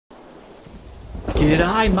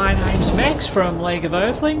G'day, my name's Max from League of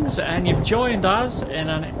Earthlings, and you've joined us in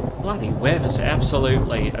an bloody weather's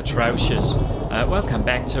absolutely atrocious. Welcome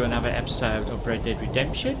back to another episode of Red Dead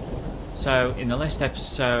Redemption. So, in the last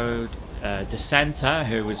episode, DeSanta,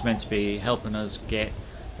 who was meant to be helping us get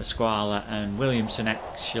the Squala, and Williamson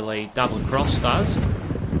actually double-crossed us,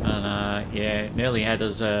 and yeah, nearly had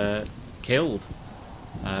us killed.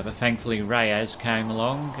 But thankfully Reyes came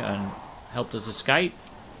along and helped us escape.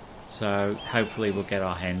 So hopefully we'll get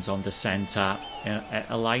our hands on DeSanta at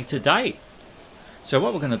a later date. So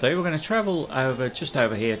what we're going to do, we're going to travel over just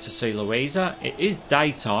over here to see Luisa. It is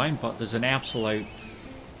daytime, but there's an absolute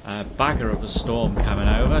bugger of a storm coming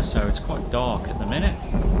over, so it's quite dark at the minute.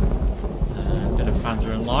 A bit of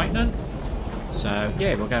thunder and lightning. So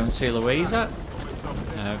yeah, we'll go and see Luisa.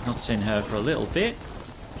 I've not seen her for a little bit.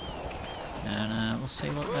 And we'll see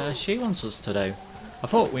what she wants us to do. I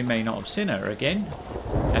thought we may not have seen her again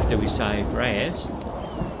after we saved Reyes.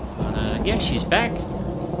 But yeah, she's back.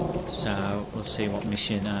 So we'll see what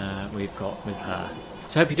mission we've got with her.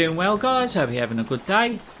 So hope you're doing well, guys. Hope you're having a good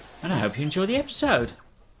day. And I hope you enjoy the episode.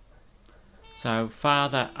 So,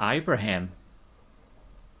 Father Abraham.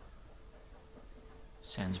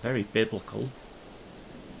 Sounds very biblical.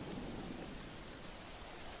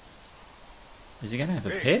 Is he going to have a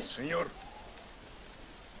piss? Senor.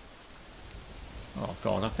 Oh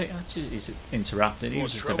God, I think he's interrupted. He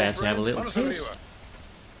was just about to have a little piss.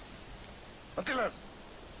 Tranquilo.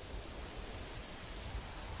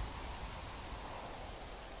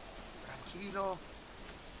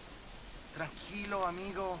 Tranquilo,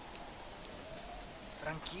 amigo.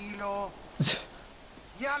 Tranquilo.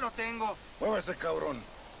 Ya lo tengo. Muévese, cabrón.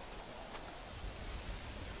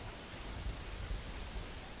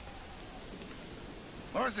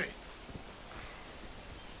 Muévese.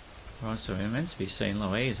 Right, so we're meant to be seeing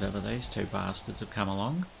Luisa, but these two bastards have come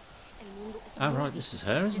along. Oh right, this is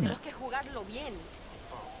her, isn't it?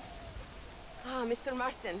 Ah, Mr.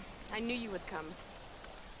 Marston, I knew you would come.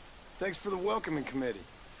 Thanks for the welcoming committee.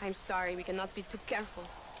 I'm sorry, we cannot be too careful.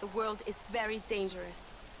 The world is very dangerous.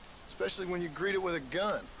 Especially when you greet it with a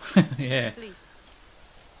gun. Yeah. Please.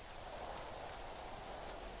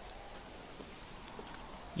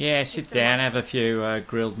 Yeah, sit down, have a few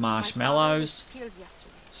grilled marshmallows,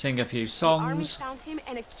 sing a few songs. The army found him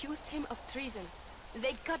and accused him of treason.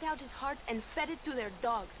 They cut out his heart and fed it to their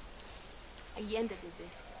dogs. Allende did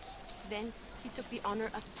this. Then he took the honor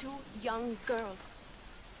of 2 young girls.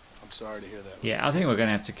 I'm sorry to hear that. Yeah, I think we're going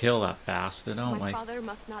to have to kill that bastard, aren't we? My father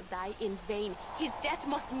must not die in vain. His death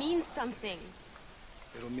must mean something.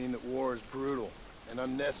 It'll mean that war is brutal and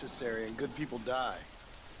unnecessary and good people die.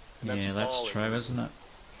 And Yeah, that's true, isn't it?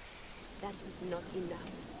 That is not enough.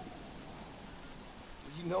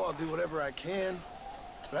 You know I'll do whatever I can,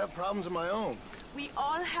 but I have problems of my own. We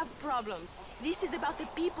all have problems. This is about the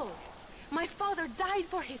people. My father died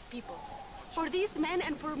for his people. For these men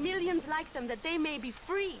and for millions like them, that they may be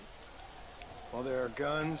free. While there are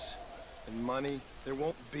guns and money, there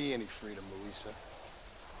won't be any freedom, Luisa.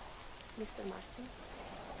 Mr. Marston,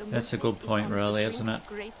 That's a good point, really, isn't it?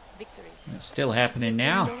 Great victory. It's still happening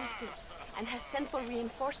now. He knows this and has sent for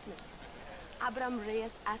reinforcements. Abraham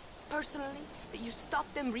Reyes asked personally that you stop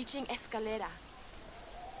them reaching Escalera.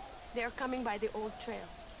 They are coming by the old trail.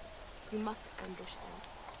 You must understand.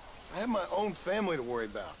 I have my own family to worry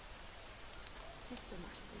about. Mr.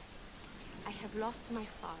 Marston, I have lost my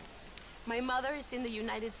father. My mother is in the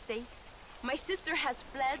United States. My sister has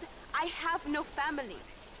fled. I have no family.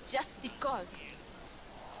 Just because.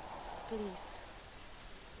 Please.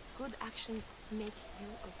 Good actions make you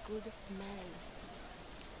a good man.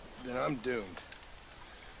 Then I'm doomed.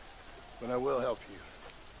 But I will help you,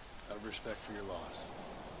 out of respect for your loss.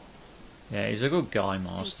 Yeah, he's a good guy,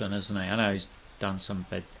 Marston, isn't he? I know he's done some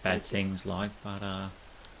bad things, like, but I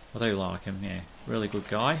do like him, yeah. Really good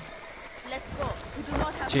guy. Let's go. We do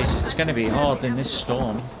not have Jeez, it's going to be hard in this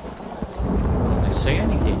storm. I don't see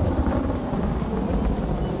anything.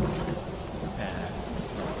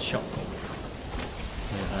 Shot.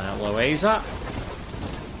 Luisa.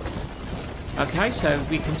 Okay, so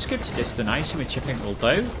we can skip to destination, which I think we'll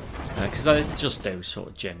do. Because they just do sort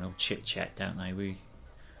of general chit-chat, don't they? We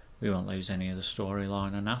won't lose any of the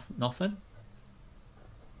storyline or nothing.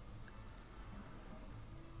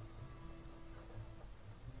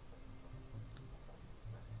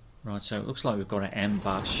 Right, so it looks like we've got to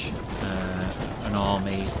ambush an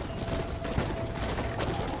army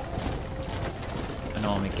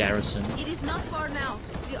garrison. It is not far now.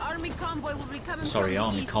 The army convoy will be coming. Sorry, from the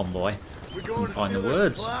army east. convoy. We Couldn't find the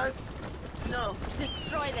words. No,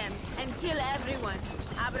 destroy them and kill everyone.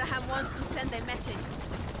 Abraham wants to send a message.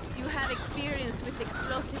 You have experience with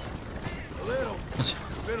explosives. A little. It's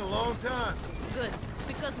been a long time. Good,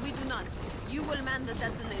 because we do not. You will man the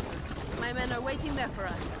detonator. My men are waiting there for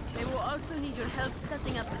us. They will also need your help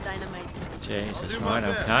setting up the dynamite. Jesus, right,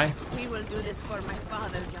 okay. We will do this for my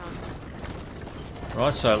father, John.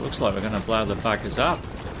 Right, so it looks like we're going to blow the buggers up.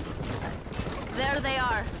 There they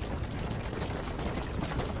are.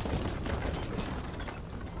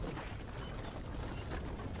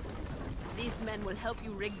 These men will help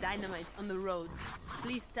you rig dynamite on the road.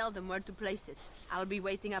 Please tell them where to place it. I'll be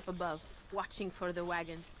waiting up above, watching for the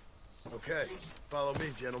wagons. Okay, follow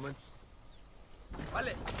me, gentlemen.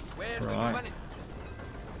 Right.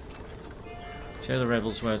 Show the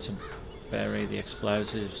rebels where to bury the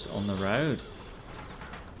explosives on the road.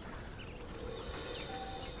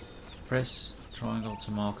 Press triangle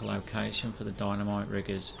to mark a location for the dynamite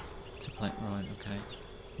riggers to plant. Right, okay.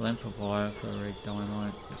 Length of wire for rig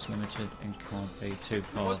dynamite is limited and can't be too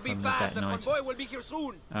far from the detonator. The convoy will be here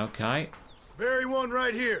soon. Okay. Bury one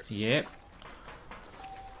right here. Yep.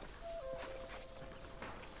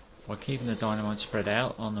 By keeping the dynamite spread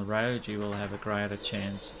out on the road, you will have a greater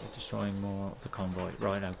chance of destroying more of the convoy.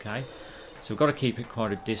 Right, okay. So we've got to keep it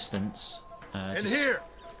quite a distance. And here!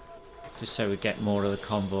 Just so we get more of the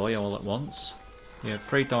convoy all at once. You have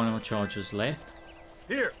 3 dynamite charges left.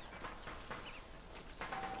 Here!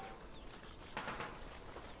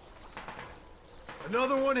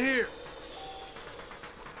 Another one here!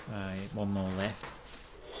 One more left.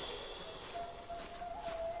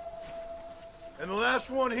 And the last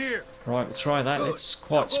one here. Right, we'll try that. It's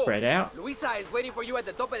quite spread out. Luisa is waiting for you at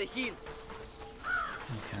the top of the hill.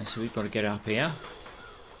 Okay, so we've got to get up here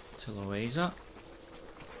to Luisa.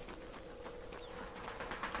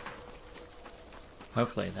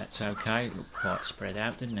 Hopefully that's okay. It looked quite spread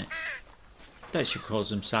out, didn't it? That should cause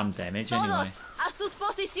them some damage anyway. Todos a sus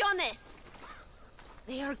posiciones.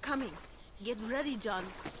 They are coming. Get ready, John.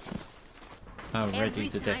 Oh, ready Every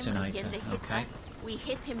the time detonator. Allende hits Okay. us, we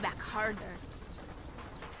hit him back harder.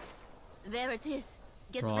 There it is.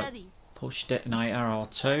 Get Right. ready. Push detonator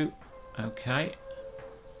R2. Okay.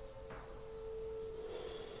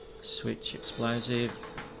 Switch explosive.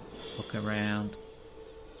 Look around.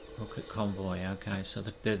 Look at convoy. Okay, so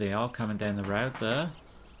there they are coming down the road there.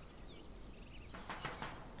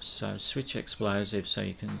 So switch explosive so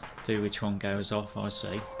you can do which one goes off. I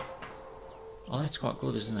see. Oh, that's quite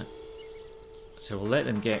good, isn't it? So we'll let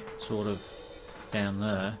them get sort of down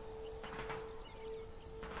there.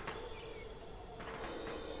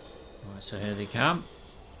 Right, so here they come.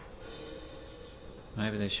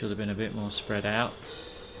 Maybe they should have been a bit more spread out.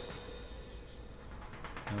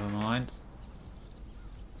 Never mind.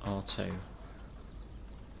 R2.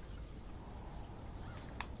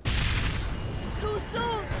 Too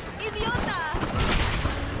soon, idiota!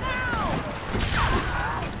 Now!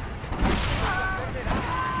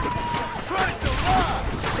 Christ alive!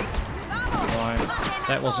 Right,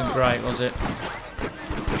 that wasn't great, was it?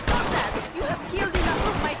 Stop that! You have killed enough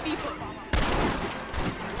of my people.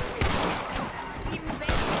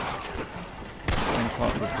 In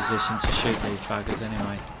quite a good position to shoot these buggers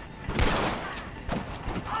anyway.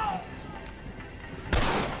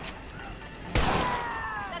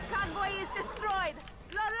 The convoy is destroyed.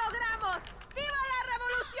 Lo logramos. Viva la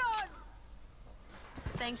revolución!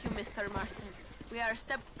 Thank you, Mr. Marston. We are a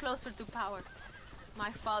step closer to power.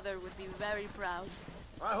 My father would be very proud.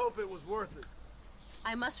 I hope it was worth it.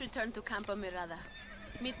 I must return to Campo Mirada.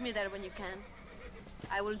 Meet me there when you can.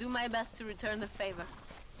 I will do my best to return the favor.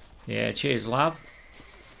 Yeah, cheers, love.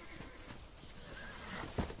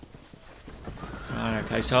 Right,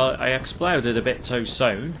 okay, so I exploded a bit too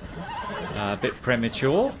soon. A bit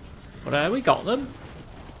premature. But we got them.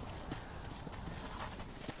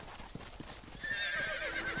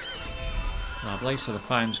 Lovely, so the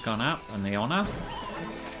fame's gone up and the honour.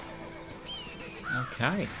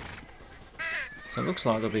 Okay. So it looks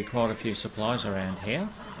like there'll be quite a few supplies around here.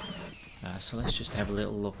 So let's just have a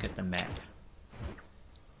little look at the map.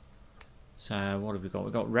 So what have we got?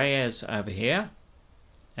 We've got Reyes over here.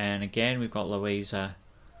 And again we've got Luisa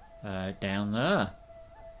down there.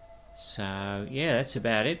 So yeah, that's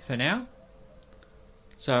about it for now.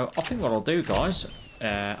 So I think what I'll do, guys,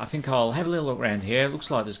 I think I'll have a little look around here. It looks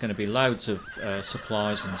like there's going to be loads of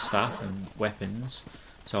supplies and stuff and weapons.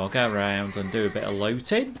 So I'll go around and do a bit of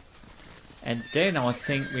looting. And then I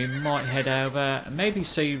think we might head over and maybe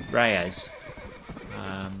see Reyes.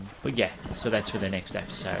 But yeah, so that's for the next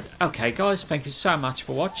episode. Okay guys, thank you so much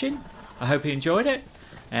for watching. I hope you enjoyed it.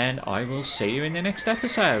 And I will see you in the next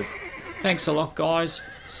episode. Thanks a lot guys.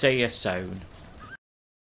 See you soon.